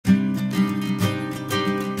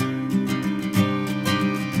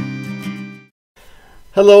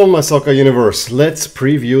Hello, my soccer universe. Let's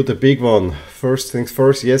preview the big one. First things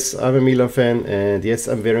first, yes, I'm a Milan fan, and yes,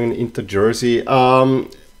 I'm wearing an Inter jersey.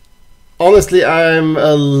 Honestly, I'm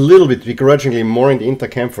a little bit begrudgingly more in the Inter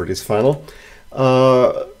camp for this final.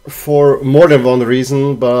 For more than one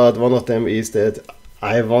reason, but one of them is that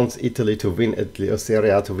I want Italy to win at least, or Serie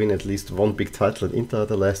A to win at least one big title, and Inter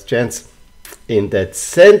the last chance in that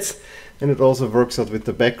sense. And it also works out with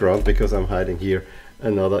the background because I'm hiding here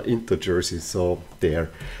another Inter jersey, so there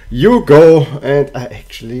you go. And I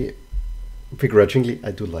actually, begrudgingly, I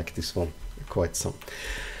do like this one quite some.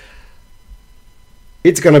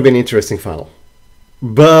 It's gonna be an interesting final,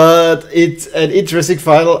 but it's an interesting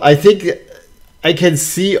final. I think I can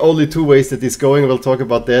see only two ways that it's going. We'll talk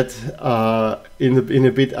about that in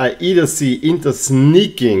a bit. I either see Inter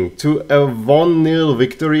sneaking to a 1-0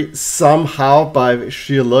 victory somehow by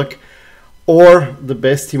sheer luck, or the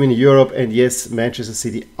best team in Europe. And yes, Manchester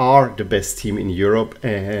City are the best team in Europe,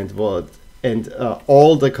 and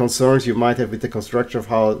all the concerns you might have with the construction of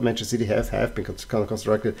how Manchester City have been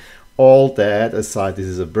constructed, all that aside, this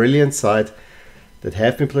is a brilliant side that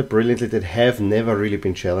have been played brilliantly, that have never really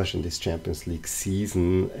been challenged in this Champions League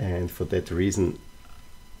season, and for that reason,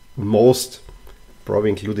 most, probably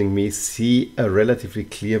including me, see a relatively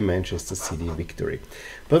clear Manchester City victory.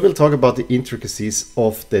 But we'll talk about the intricacies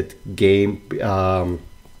of that game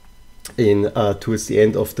towards the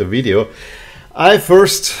end of the video. I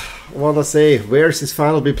first want to say, where's this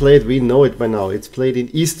final be played? We know it by now. It's played in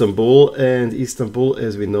Istanbul, and Istanbul,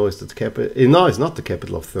 as we know, is the capital. No, it's not the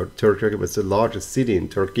capital of Turkey, but it's the largest city in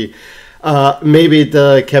Turkey. Maybe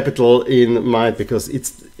the capital in mind because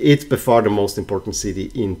it's by far the most important city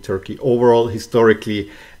in Turkey overall. Historically,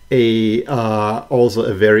 also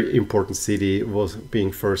a very important city, was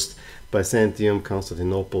being first Byzantium,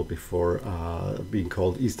 Constantinople, before being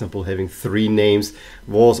called Istanbul, having three names,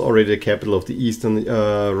 was already the capital of the Eastern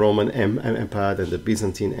Roman Empire and the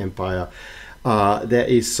Byzantine Empire. There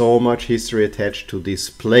is so much history attached to this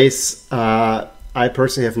place. I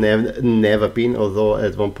personally have never been, although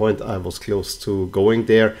at one point I was close to going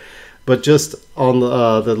there. But just on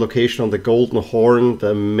the location on the Golden Horn,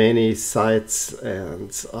 the many sites, and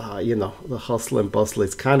the hustle and bustle,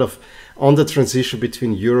 it's kind of on the transition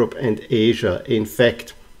between Europe and Asia. In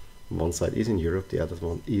fact, one side is in Europe, the other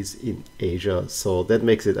one is in Asia, so that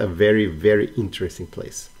makes it a very, very interesting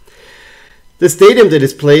place. The stadium that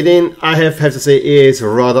is played in, I have to say, is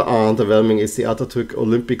rather underwhelming. It's the Atatürk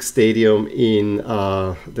Olympic Stadium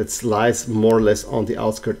that lies more or less on the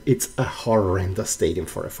outskirts. It's a horrendous stadium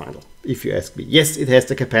for a final, if you ask me. Yes, it has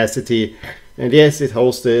the capacity, and yes, it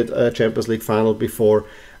hosted a Champions League final before.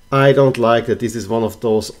 I don't like that this is one of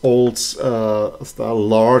those old style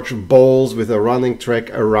large bowls with a running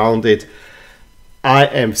track around it. I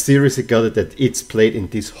am seriously gutted that it's played in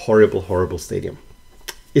this horrible, horrible stadium.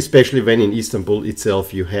 Especially when in Istanbul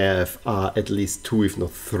itself you have at least two, if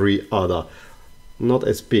not three other, not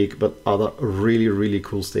as big, but other really, really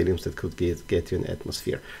cool stadiums that could get you an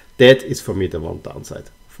atmosphere. That is for me the one downside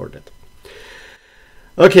for that.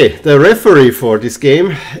 Okay, the referee for this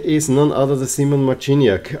game is none other than Szymon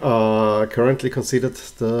Marciniak, currently considered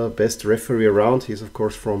the best referee around. He's of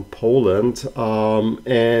course from Poland,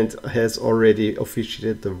 and has already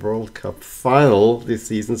officiated the World Cup final this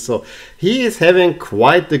season. So he is having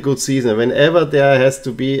quite a good season. Whenever there has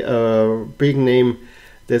to be a big name,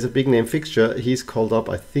 there's a big name fixture, he's called up.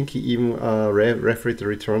 I think he even refereed the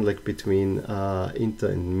return leg between Inter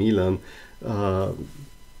and Milan,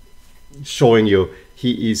 showing you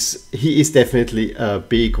he is definitely a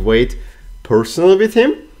big weight. Personally with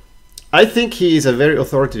him, I think he is a very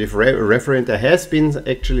authoritative referee, and there has been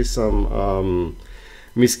actually some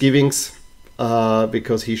misgivings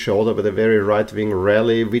because he showed up at a very right-wing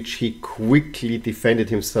rally, which he quickly defended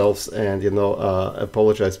himself and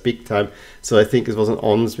apologized big time. So I think it was an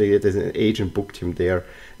honest way that an agent booked him there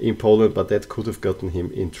in Poland, but that could have gotten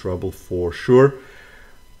him in trouble for sure.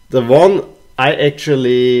 The one I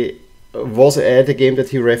actually was at a game that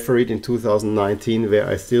he refereed in 2019, where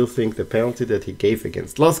I still think the penalty that he gave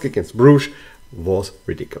against Lask, against Bruges, was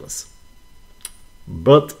ridiculous.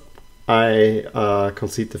 But I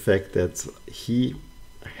concede the fact that he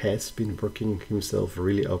has been working himself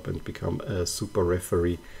really up and become a super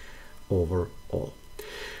referee overall.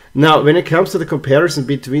 Now, when it comes to the comparison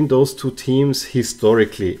between those two teams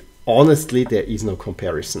historically, honestly, there is no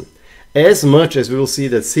comparison. As much as we will see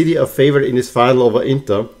that City are favored in this final over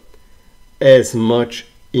Inter, as much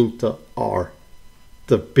Inter are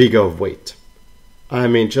the bigger weight. I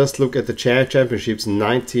mean, just look at the championships,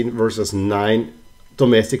 19 versus 9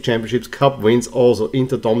 domestic championships, cup wins also,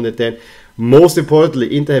 Inter dominate then. Most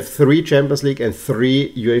importantly, Inter have 3 Champions League and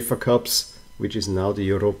 3 UEFA Cups which is now the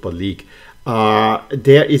Europa League.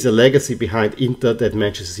 There is a legacy behind Inter that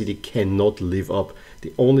Manchester City cannot live up.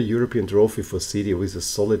 The only European trophy for City was a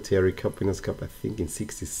solitary Winners' Cup, I think in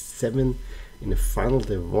 '67. In the final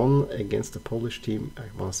they won against the Polish team, I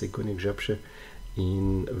want to say Górnik Zabrze,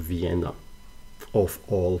 in Vienna, of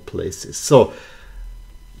all places. So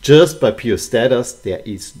just by pure status, there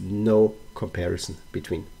is no comparison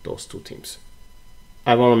between those two teams.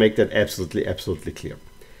 I want to make that absolutely clear.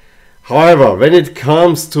 However, when it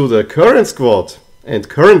comes to the current squad, and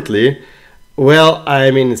currently, well,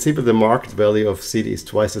 I mean, simply the market value of City is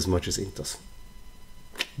twice as much as Inter's.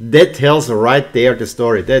 That tells right there the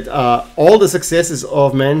story that all the successes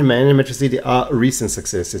of Manchester City are recent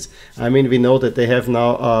successes. I mean, we know that they have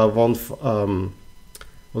now won,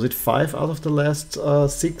 was it 5 out of the last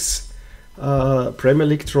 6 Premier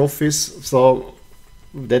League trophies? So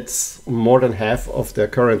that's more than half of their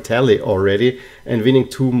current tally already, and winning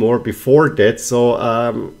 2 more before that. So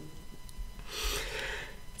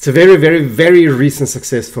it's a very recent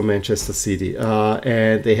success for Manchester City,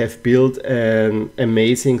 and they have built an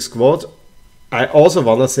amazing squad. I also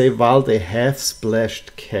want to say, while they have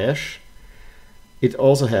splashed cash, it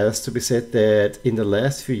also has to be said that in the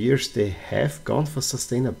last few years they have gone for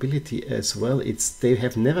sustainability as well. They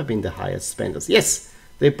have never been the highest spenders. Yes,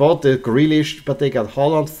 they bought the Grealish, but they got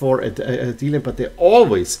Haaland for a deal, but they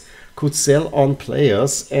always could sell on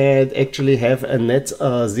players and actually have a net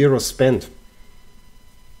zero spend.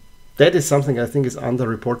 That is something I think is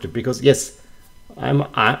underreported, because yes,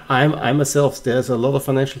 I myself, there's a lot of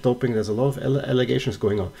financial doping, there's a lot of allegations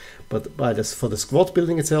going on, but for the squad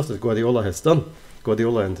building itself that Guardiola has done,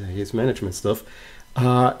 Guardiola and his management stuff,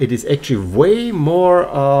 it is actually way more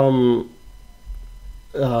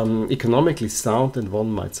economically sound than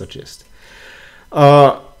one might suggest.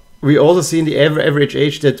 We also see in the average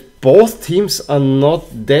age that both teams are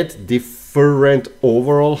not that different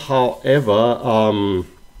overall. However,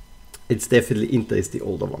 it's definitely Inter is the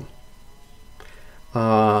older one.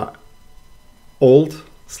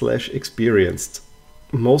 Old/experienced.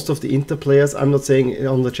 Most of the Inter players, I'm not saying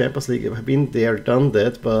on the Champions League have been there, done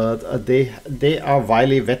that, but they are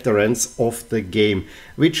wily veterans of the game,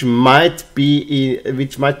 which might be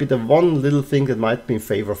the one little thing that might be in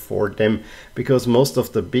favor for them, because most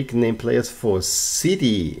of the big name players for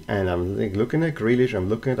City, and I'm looking at Grealish, I'm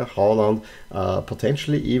looking at Haaland,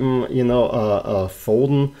 potentially even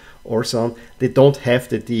Foden or so on, they don't have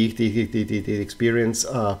the experience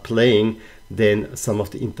playing than some of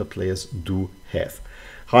the Inter players do have.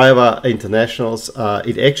 However, internationals,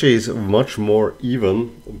 it actually is much more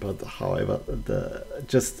even. But however,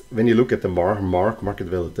 just when you look at the market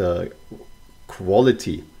value, the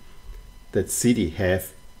quality that City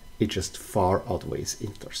have, it just far outweighs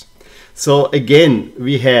Inter's. So again,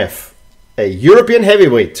 we have a European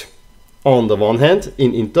heavyweight on the one hand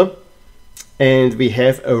in Inter, and we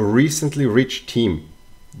have a recently rich team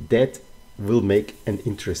that will make an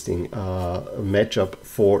interesting matchup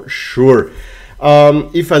for sure.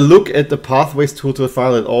 If I look at the pathways to the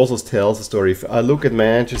final, it also tells a story. If I look at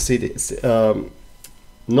Manchester City,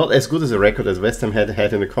 not as good as a record as West Ham had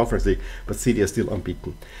in the Conference League, but City are still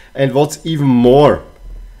unbeaten. And what's even more,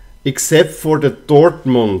 except for the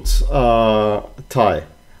Dortmund tie,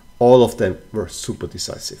 all of them were super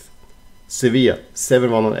decisive. Sevilla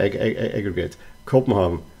 7-1 on aggregate,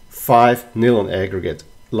 Copenhagen 5-0 on aggregate,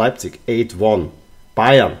 Leipzig 8-1.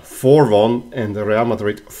 Bayern 4-1 and Real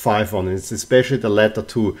Madrid 5-1. It's especially the latter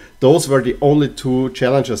two. Those were the only two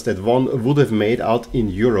challenges that one would have made out in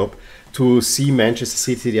Europe to see Manchester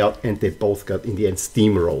City out, and they both got in the end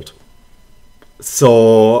steamrolled.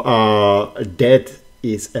 So that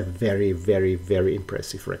is a very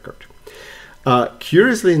impressive record.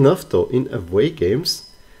 Curiously enough though, in away games,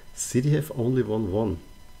 City have only won 1.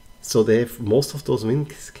 So they have most of those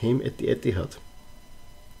wins came at the Etihad.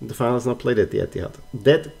 The final is not played at the Etihad.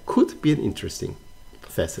 That could be an interesting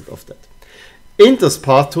facet of that. Inter's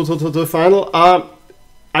path to the final, I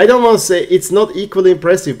don't want to say it's not equally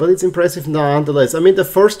impressive, but it's impressive nonetheless. I mean, the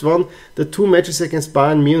first one, the 2 matches against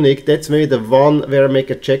Bayern Munich, that's maybe the one where I make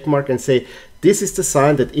a check mark and say, this is the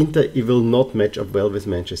sign that Inter will not match up well with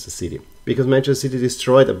Manchester City. Because Manchester City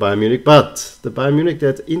destroyed the Bayern Munich, but the Bayern Munich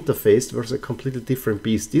that Inter faced was a completely different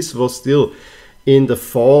beast. This was still in the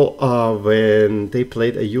fall when they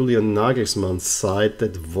played a Julian Nagelsmann side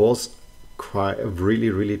that was quite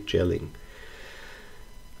really gelling.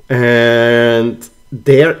 And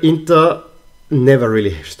their Inter never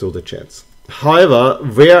really stood a chance. However,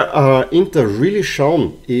 where Inter really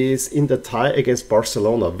shone is in the tie against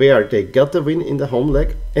Barcelona, where they got the win in the home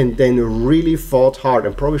leg and then really fought hard,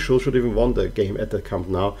 and probably should even won the game at the Camp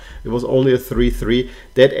Nou. It was only a 3-3.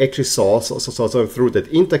 That actually saw through. That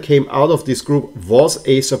Inter came out of this group was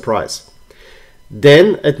a surprise.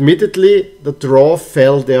 Then, admittedly, the draw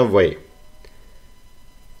fell their way.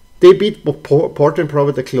 They beat Porto in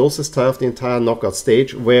probably the closest tie of the entire knockout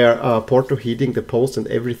stage, where Porto hitting the post and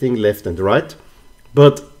everything left and right.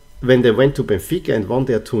 But when they went to Benfica and won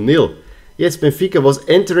their 2-0, yes, Benfica was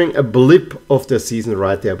entering a blip of their season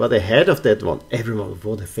right there. But ahead of that one, everyone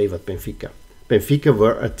would have favored Benfica. Benfica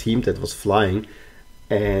were a team that was flying,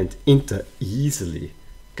 and Inter easily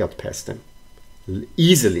got past them.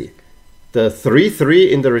 Easily. The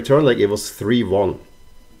 3-3 in the return leg, it was 3-1.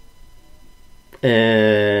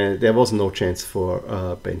 And there was no chance for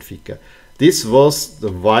Benfica. This was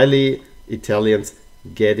the wily Italians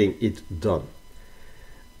getting it done.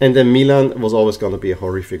 And then Milan was always going to be a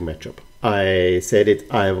horrific matchup. I said it,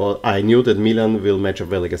 I knew that Milan will match up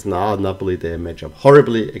well against Napoli. They match up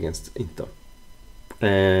horribly against Inter.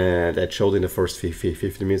 And that showed in the first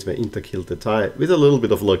 50 minutes where Inter killed the tie. With a little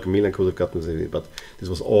bit of luck, Milan could have gotten it, but this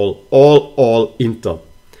was all Inter.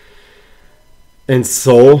 And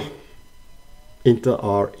so Inter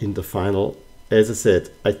are in the final. As I said,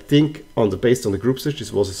 I think based on the group stage,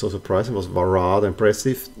 this wasn't so surprising. It was rather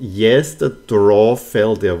impressive. Yes, the draw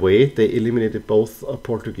fell their way. They eliminated both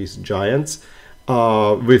Portuguese giants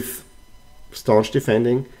with staunch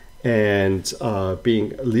defending and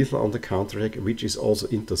being lethal on the counterattack, which is also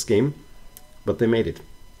Inter's game. But they made it,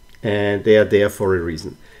 and they are there for a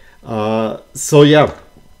reason. So yeah.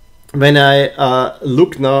 When I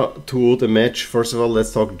look now to the match, first of all,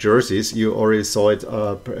 let's talk jerseys. You already saw it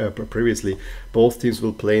previously. Both teams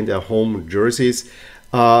will play in their home jerseys.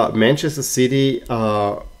 Manchester City,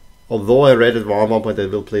 although I read at one point they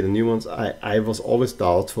will play the new ones, I was always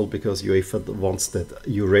doubtful because UEFA wants that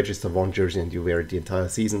you register one jersey and you wear it the entire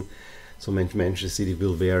season. So Manchester City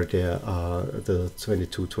will wear their the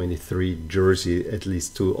 22-23 jersey, at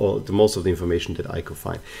least to most of the information that I could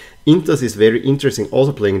find. Inter's is very interesting,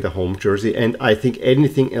 also playing the home jersey, and I think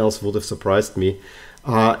anything else would have surprised me.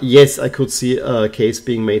 Yes, I could see a case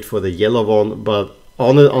being made for the yellow one, but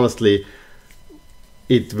honestly,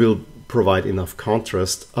 it will provide enough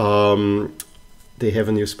contrast. They have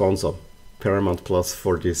a new sponsor, Paramount Plus,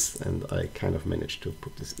 for this, and I kind of managed to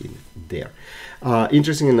put this in there.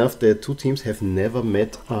 Interesting enough, the two teams have never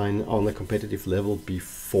met on a competitive level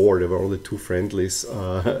before. There were only two friendlies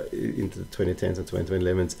in the 2010s and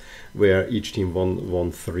 2011s where each team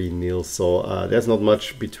won 3-0. So there's not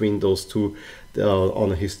much between those two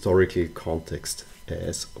on a historical context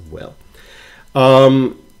as well.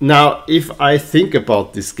 Now, if I think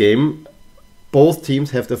about this game, both teams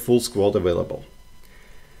have the full squad available.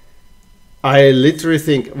 I literally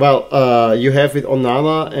think, well, you have with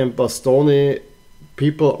Onana and Bastoni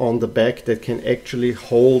people on the back that can actually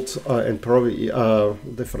hold and probably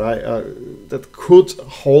that could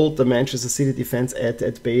hold the Manchester City defense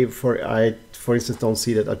at bay. I, for instance, don't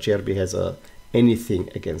see that Acerbi has anything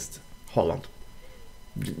against Holland.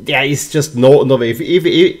 There is just no way.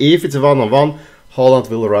 If it's a one-on-one, Holland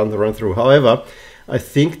will run through. However, I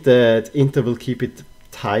think that Inter will keep it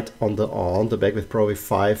tight on the back with probably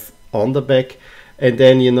 5 on the back, and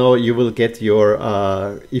then you will get your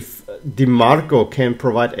if Di Marco can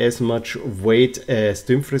provide as much weight as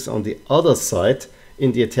Dumfries on the other side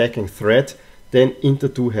in the attacking threat, then Inter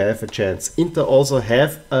do have a chance. Inter also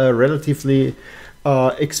have a relatively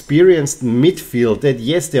experienced midfield that,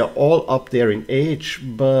 yes, they're all up there in age,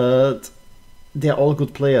 but they're all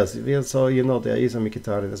good players. So there is a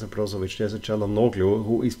Mkhitaryan, there's a Brozovic, there's a Çalhanoğlu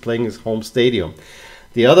who is playing his home stadium.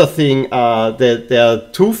 The other thing, that there are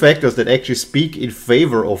two factors that actually speak in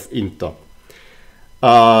favor of Inter.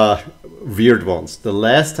 Weird ones. The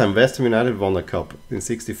last time West Ham United won a cup in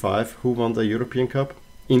 '65, who won the European Cup?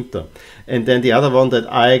 Inter. And then the other one that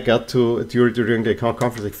I got to during the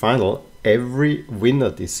Conference League final, every winner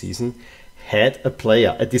this season had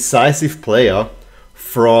a decisive player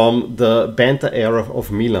from the Banta era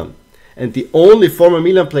of Milan. And the only former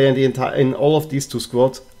Milan player in all of these two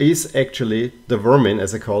squads is actually the Vermin,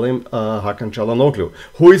 as I call him, Hakan Çalhanoğlu,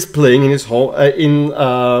 who is playing in his home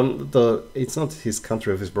it's not his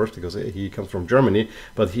country of his birth because he comes from Germany,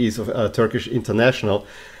 but he is a Turkish international.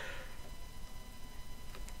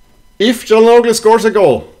 If Çalhanoğlu scores a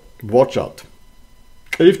goal, watch out.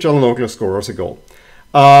 If Çalhanoğlu scores a goal,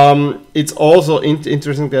 It's also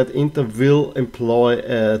interesting that Inter will employ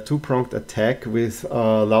a two-pronged attack with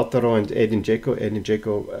Lautaro and Edin Dzeko. Edin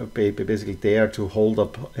Dzeko basically there to hold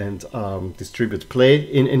up and distribute play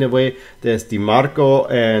in a way. There's Di Marco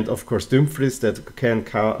and of course Dumfries that can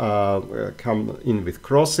come in with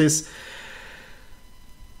crosses.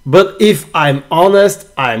 But if I'm honest,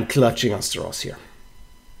 I'm clutching on Strauss here.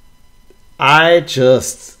 I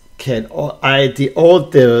just can't.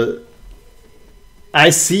 I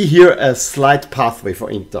see here a slight pathway for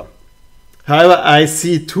Inter. However, I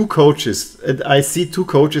see two coaches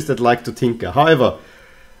that like to tinker. However,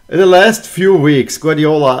 in the last few weeks,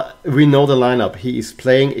 Guardiola, we know the lineup. He is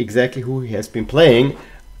playing exactly who he has been playing.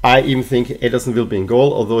 I even think Ederson will be in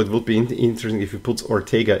goal, although it would be interesting if he puts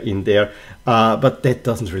Ortega in there. But that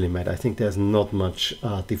doesn't really matter. I think there's not much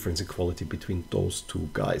difference in quality between those two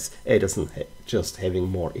guys. Ederson just having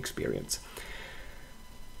more experience.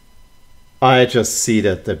 I just see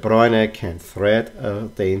that De Bruyne can thread a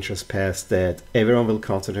dangerous pass that everyone will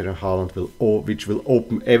concentrate on Haaland, which will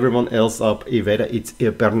open everyone else up, whether it's a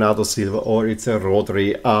Bernardo Silva or it's a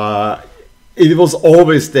Rodri. It was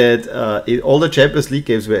always that in all the Champions League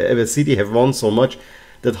games where City have won so much,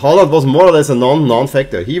 that Haaland was more or less a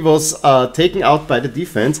non-factor. He was taken out by the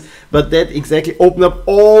defense, but that exactly opened up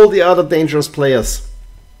all the other dangerous players.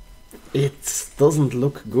 It doesn't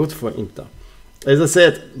look good for Inter. As I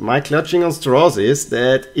said, my clutching on straws is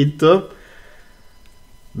that Inter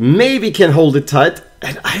maybe can hold it tight,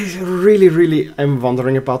 and I really am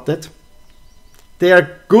wondering about that. They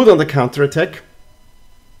are good on the counter-attack,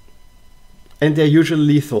 and they're usually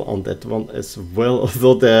lethal on that one as well,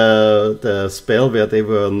 although the spell where they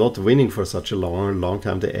were not winning for such a long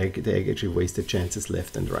time, they actually wasted chances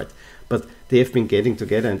left and right. But they have been getting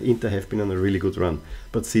together, and Inter have been on a really good run,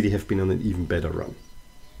 but City have been on an even better run.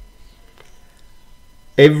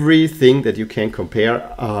 Everything that you can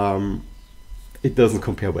compare, it doesn't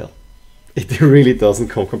compare well. It really doesn't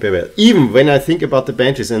compare well. Even when I think about the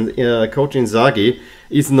benches, and Coach Inzaghi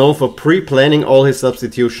is known for pre-planning all his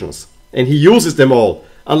substitutions. And he uses them all.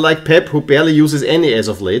 Unlike Pep, who barely uses any as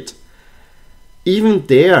of late. Even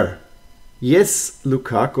there, yes,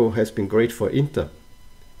 Lukaku has been great for Inter.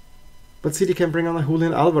 But City can bring on a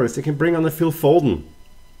Julian Alvarez. They can bring on a Phil Foden.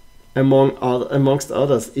 Amongst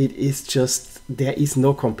others, it is just, there is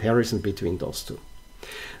no comparison between those two.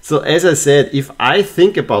 So as I said, if I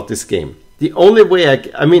think about this game, the only way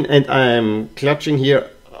I mean, and I'm clutching here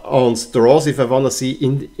on straws if I want to see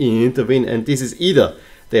Inter win, and this is either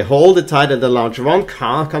they hold it tight and they launch one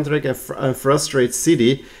counter-attack and frustrate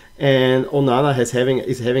City, and Onana is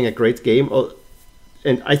having a great game,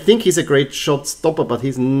 and I think he's a great shot stopper, but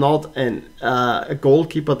he's not a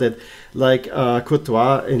goalkeeper that like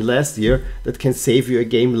Courtois in last year that can save you a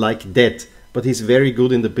game like that. But he's very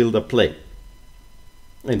good in the build-up play,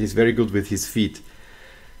 and he's very good with his feet.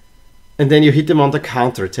 And then you hit him on the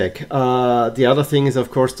counter-attack. The other thing is,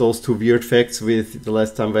 of course, those two weird facts with the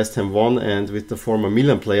last time West Ham won and with the former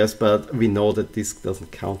Milan players, but we know that this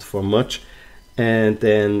doesn't count for much. And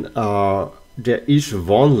then there is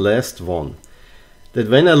one last one. That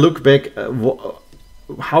when I look back,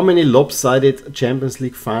 how many lopsided Champions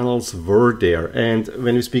League finals were there? And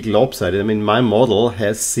when we speak lopsided, I mean, my model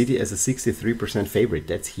has City as a 63% favorite.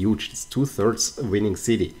 That's huge. It's 2/3 winning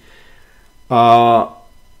City.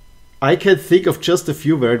 I can think of just a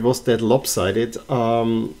few where it was that lopsided.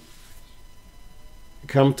 Come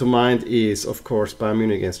to mind is, of course, Bayern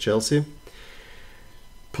Munich against Chelsea.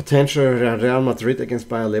 Potential Real Madrid against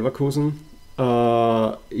Bayer Leverkusen.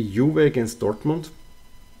 Juve against Dortmund.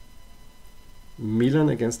 Milan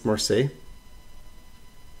against Marseille.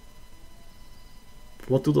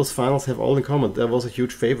 What do those finals have all in common? There was a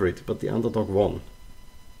huge favorite, but the underdog won.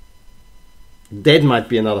 That might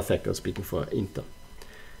be another factor speaking for Inter.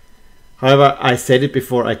 However, I said it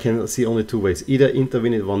before, I can see only two ways. Either Inter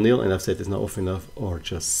win it 1-0, and I've said it's not often enough, or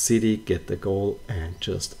just City get the goal and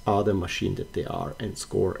just are the machine that they are and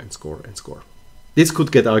score and score and score. This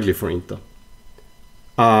could get ugly for Inter.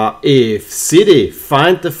 If City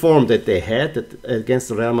find the form that they had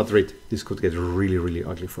against Real Madrid, this could get really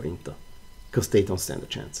ugly for Inter, because they don't stand a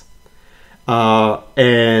chance.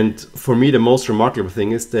 And for me, the most remarkable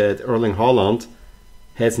thing is that Erling Haaland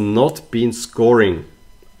has not been scoring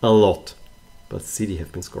a lot, but City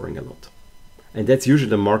have been scoring a lot. And that's usually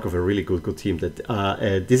the mark of a really good team. That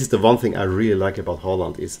this is the one thing I really like about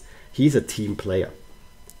Haaland, is he's a team player.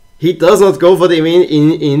 He does not go for the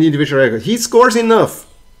individual record. He scores enough.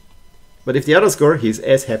 But if the others score, he's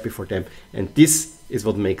as happy for them. And this is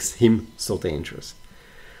what makes him so dangerous.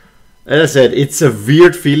 As I said, it's a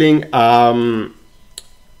weird feeling.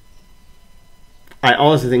 I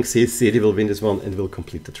honestly think City will win this one and will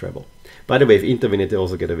complete the treble. By the way, if Inter win it, they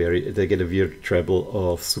also get a weird treble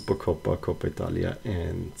of Supercoppa, Coppa Italia,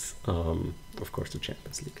 and of course the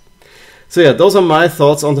Champions League. So yeah, those are my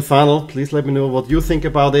thoughts on the final. Please let me know what you think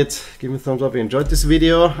about it. Give me a thumbs up if you enjoyed this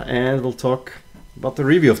video, and we'll talk about the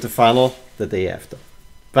review of the final the day after.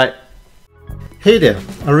 Bye! Hey there,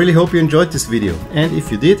 I really hope you enjoyed this video, and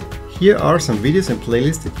if you did, here are some videos and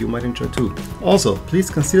playlists that you might enjoy too. Also, please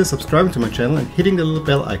consider subscribing to my channel and hitting the little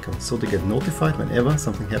bell icon so to get notified whenever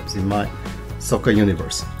something happens in my soccer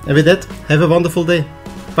universe. And with that, have a wonderful day.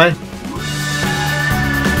 Bye!